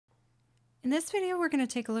In this video, we're going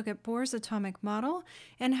to take a look at Bohr's atomic model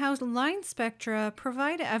and how line spectra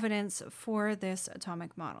provide evidence for this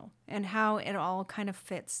atomic model and how it all kind of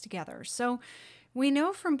fits together. So we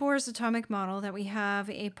know from Bohr's atomic model that we have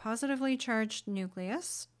a positively charged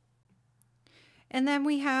nucleus, and then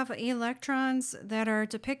we have electrons that are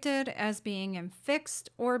depicted as being in fixed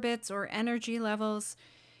orbits or energy levels.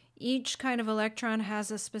 Each kind of electron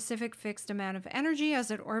has a specific fixed amount of energy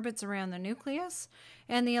as it orbits around the nucleus,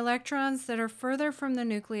 and the electrons that are further from the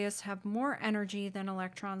nucleus have more energy than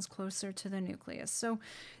electrons closer to the nucleus. So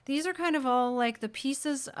these are kind of all like the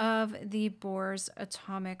pieces of the Bohr's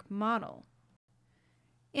atomic model.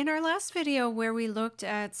 In our last video where we looked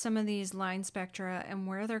at some of these line spectra and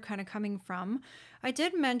where they're kind of coming from, I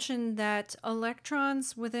did mention that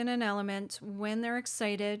electrons within an element, when they're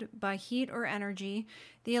excited by heat or energy,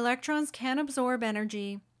 the electrons can absorb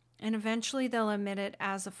energy and eventually they'll emit it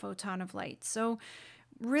as a photon of light. So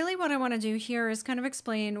really what I want to do here is kind of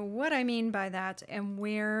explain what I mean by that and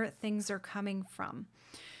where things are coming from.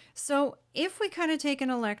 So if we kind of take an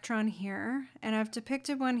electron here, and I've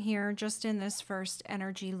depicted one here just in this first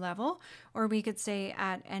energy level, or we could say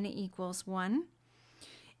at n equals 1,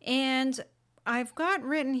 and I've got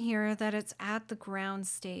written here that it's at the ground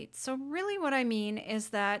state. So really what I mean is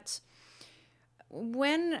that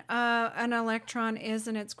when an electron is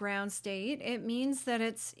in its ground state, it means that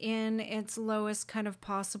it's in its lowest kind of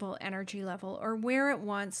possible energy level, or where it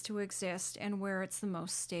wants to exist and where it's the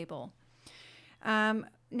most stable.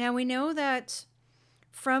 Now we know that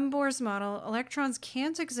from Bohr's model, electrons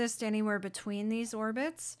can't exist anywhere between these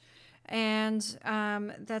orbits, and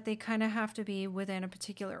that they kind of have to be within a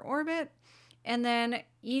particular orbit. And then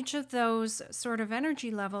each of those sort of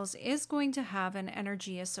energy levels is going to have an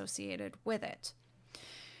energy associated with it.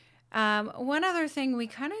 One other thing we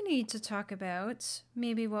kind of need to talk about,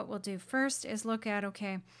 maybe what we'll do first, is look at,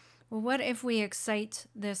 okay, well, what if we excite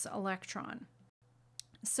this electron?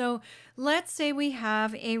 So let's say we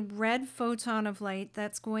have a red photon of light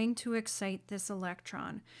that's going to excite this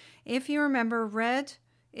electron. If you remember, red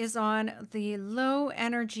is on the low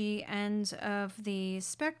energy end of the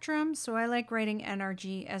spectrum. So I like writing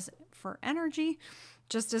energy as for energy,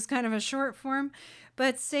 just as kind of a short form.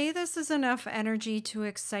 But say this is enough energy to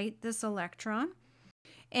excite this electron.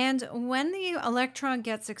 And when the electron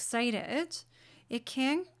gets excited, it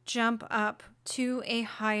can jump up to a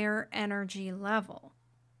higher energy level.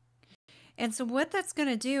 And so what that's going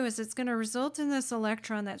to do is it's going to result in this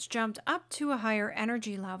electron that's jumped up to a higher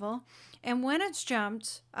energy level. And when it's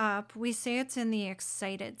jumped up, we say it's in the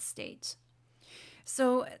excited state.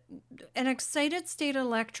 So an excited state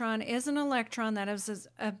electron is an electron that has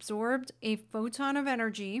absorbed a photon of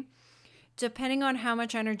energy. Depending on how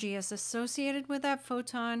much energy is associated with that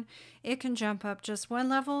photon, it can jump up just one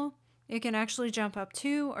level. It can actually jump up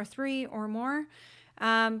 2 or 3 or more.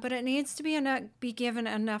 But it needs to be given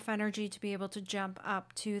enough energy to be able to jump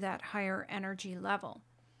up to that higher energy level.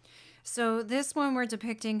 So this one we're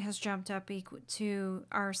depicting has jumped up equal to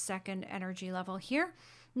our second energy level here.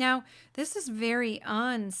 Now, this is very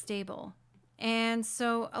unstable. And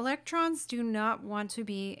so electrons do not want to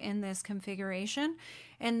be in this configuration,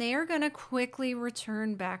 and they are going to quickly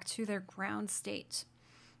return back to their ground state.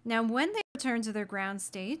 Now, when they return to their ground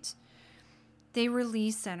state, they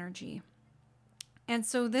release energy. And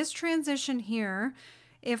so this transition here,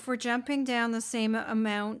 if we're jumping down the same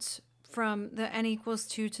amount from the n equals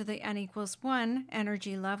 2 to the n equals 1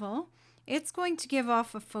 energy level, it's going to give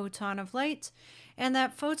off a photon of light. And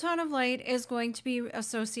that photon of light is going to be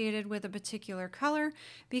associated with a particular color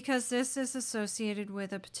because this is associated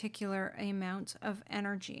with a particular amount of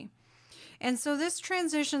energy. And so this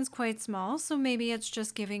transition's quite small, so maybe it's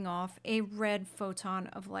just giving off a red photon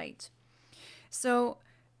of light. So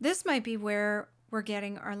this might be where we're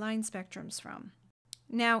getting our line spectrums from.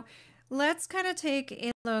 Now, let's kind of take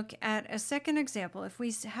a look at a second example. If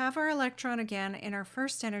we have our electron again in our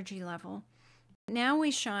first energy level, now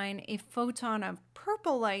we shine a photon of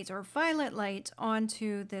purple light or violet light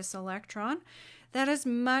onto this electron that is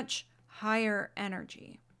much higher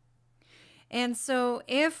energy. And so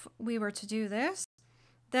if we were to do this,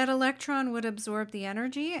 that electron would absorb the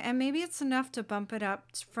energy, and maybe it's enough to bump it up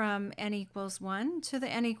from n equals 1 to the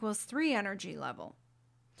n equals 3 energy level.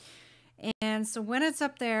 And so when it's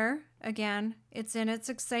up there, again, it's in its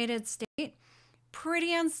excited state,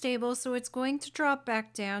 pretty unstable, so it's going to drop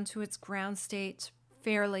back down to its ground state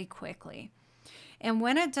fairly quickly. And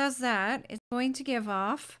when it does that, it's going to give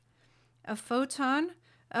off a photon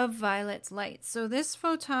of violet light. So this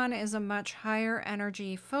photon is a much higher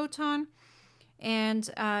energy photon, and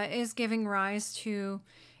is giving rise to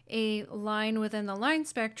a line within the line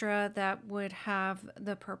spectra that would have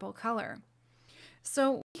the purple color.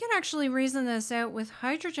 So we can actually reason this out with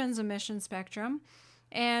hydrogen's emission spectrum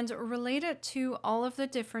and relate it to all of the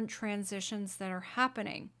different transitions that are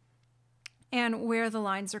happening and where the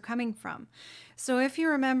lines are coming from. So if you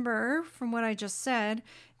remember from what I just said,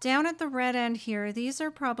 down at the red end here, these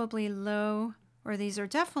are probably low, or these are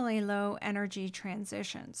definitely low energy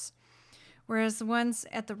transitions. Whereas the ones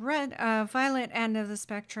at the violet end of the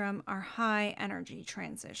spectrum are high energy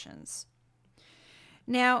transitions.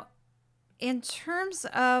 Now, in terms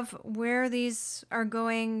of where these are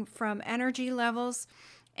going from energy levels,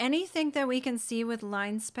 anything that we can see with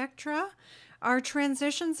line spectra are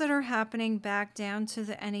transitions that are happening back down to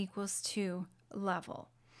the n equals 2 level.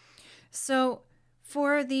 So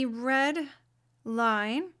for the red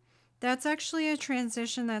line, that's actually a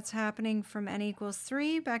transition that's happening from n equals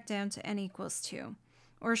 3 back down to n equals 2.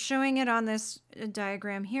 Or showing it on this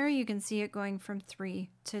diagram here, you can see it going from 3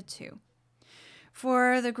 to 2.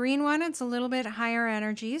 For the green one, it's a little bit higher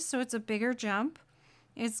energy, so it's a bigger jump.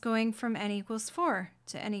 It's going from n equals 4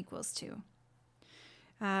 to n equals 2.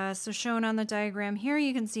 So shown on the diagram here,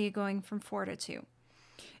 you can see it going from 4 to 2.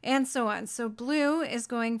 And so on. So blue is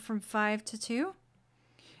going from 5 to 2.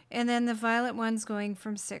 And then the violet one's going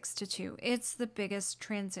from 6 to 2. It's the biggest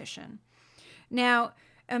transition. Now,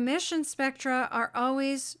 emission spectra are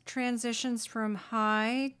always transitions from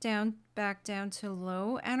high down back down to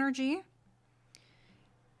low energy.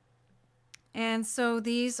 And so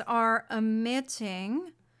these are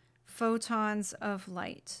emitting photons of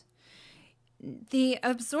light. The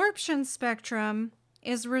absorption spectrum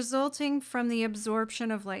is resulting from the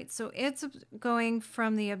absorption of light. So it's going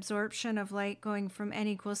from the absorption of light going from n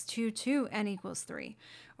equals 2 to n equals 3,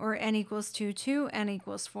 or n equals 2 to n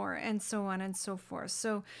equals 4, and so on and so forth.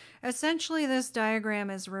 So essentially this diagram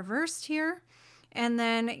is reversed here, and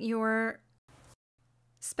then your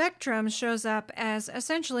spectrum shows up as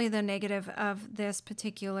essentially the negative of this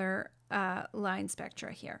particular line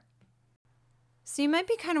spectra here. So you might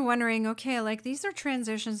be kind of wondering, okay, like these are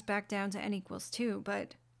transitions back down to n equals 2,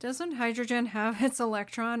 but doesn't hydrogen have its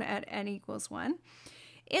electron at n equals 1?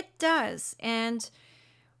 It does. And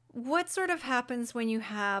what sort of happens when you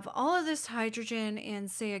have all of this hydrogen in,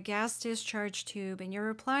 say, a gas discharge tube and you're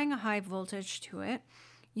applying a high voltage to it?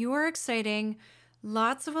 You are exciting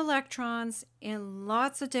lots of electrons in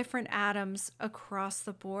lots of different atoms across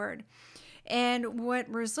the board. And what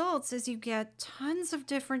results is you get tons of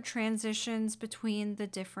different transitions between the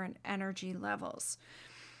different energy levels.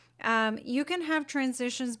 You can have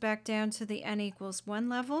transitions back down to the n equals 1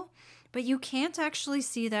 level, but you can't actually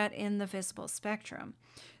see that in the visible spectrum.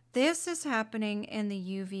 This is happening in the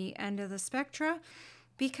UV end of the spectra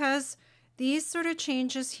because these sort of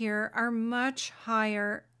changes here are much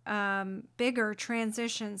higher, bigger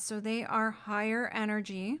transitions. So they are higher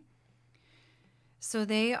energy. So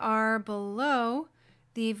they are below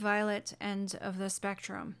the violet end of the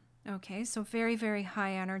spectrum. Okay, so very, very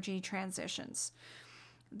high energy transitions.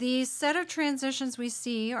 The set of transitions we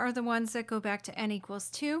see are the ones that go back to n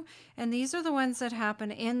equals 2, and these are the ones that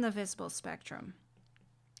happen in the visible spectrum.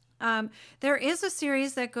 There is a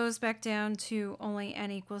series that goes back down to only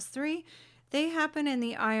n equals 3. They happen in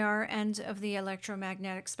the IR end of the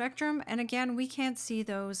electromagnetic spectrum, and again, we can't see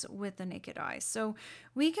those with the naked eye. So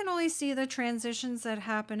we can only see the transitions that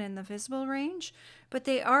happen in the visible range, but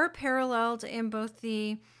they are paralleled in both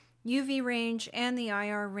the UV range and the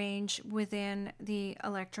IR range within the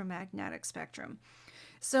electromagnetic spectrum.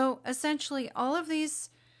 So essentially, all of these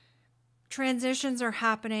transitions are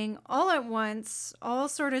happening all at once, all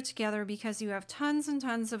sort of together, because you have tons and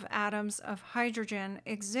tons of atoms of hydrogen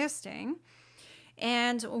existing.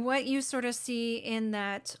 And what you sort of see in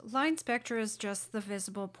that line spectra is just the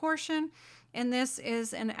visible portion. And this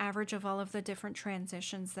is an average of all of the different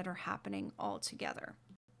transitions that are happening all together.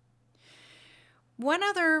 One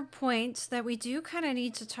other point that we do kind of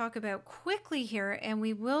need to talk about quickly here, and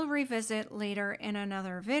we will revisit later in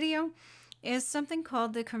another video, is something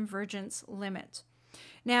called the convergence limit.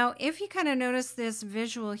 Now, if you kind of notice this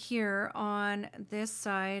visual here on this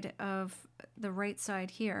side of the right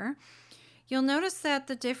side here, you'll notice that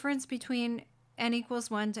the difference between n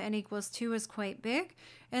equals 1 to n equals 2 is quite big.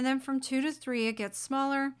 And then from 2 to 3, it gets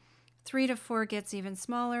smaller. 3 to 4 gets even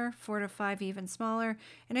smaller. 4 to 5 even smaller.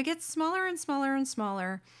 And it gets smaller and smaller and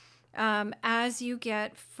smaller as you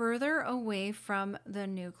get further away from the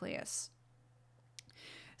nucleus.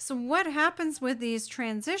 So what happens with these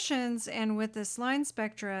transitions and with this line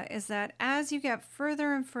spectra is that as you get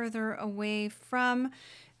further and further away from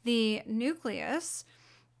the nucleus,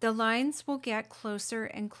 the lines will get closer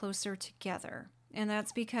and closer together. and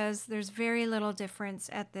that's because there's very little difference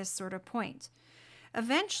at this sort of point.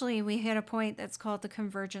 Eventually, we hit a point that's called the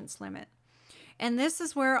convergence limit. And this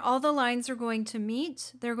is where all the lines are going to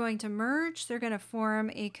meet, they're going to merge, they're going to form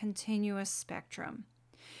a continuous spectrum.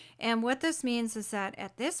 And what this means is that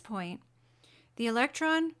at this point, the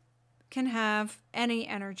electron can have any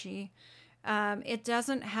energy. It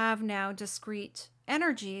doesn't have now discrete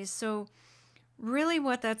energies. So really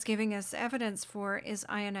what that's giving us evidence for is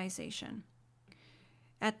ionization.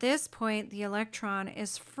 At this point, the electron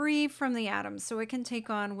is free from the atom, so it can take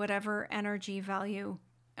on whatever energy value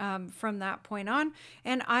from that point on,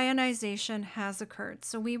 and ionization has occurred.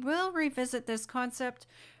 So we will revisit this concept.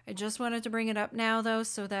 I just wanted to bring it up now, though,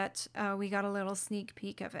 so that we got a little sneak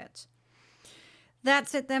peek of it.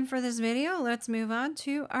 That's it then for this video. Let's move on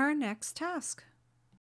to our next task.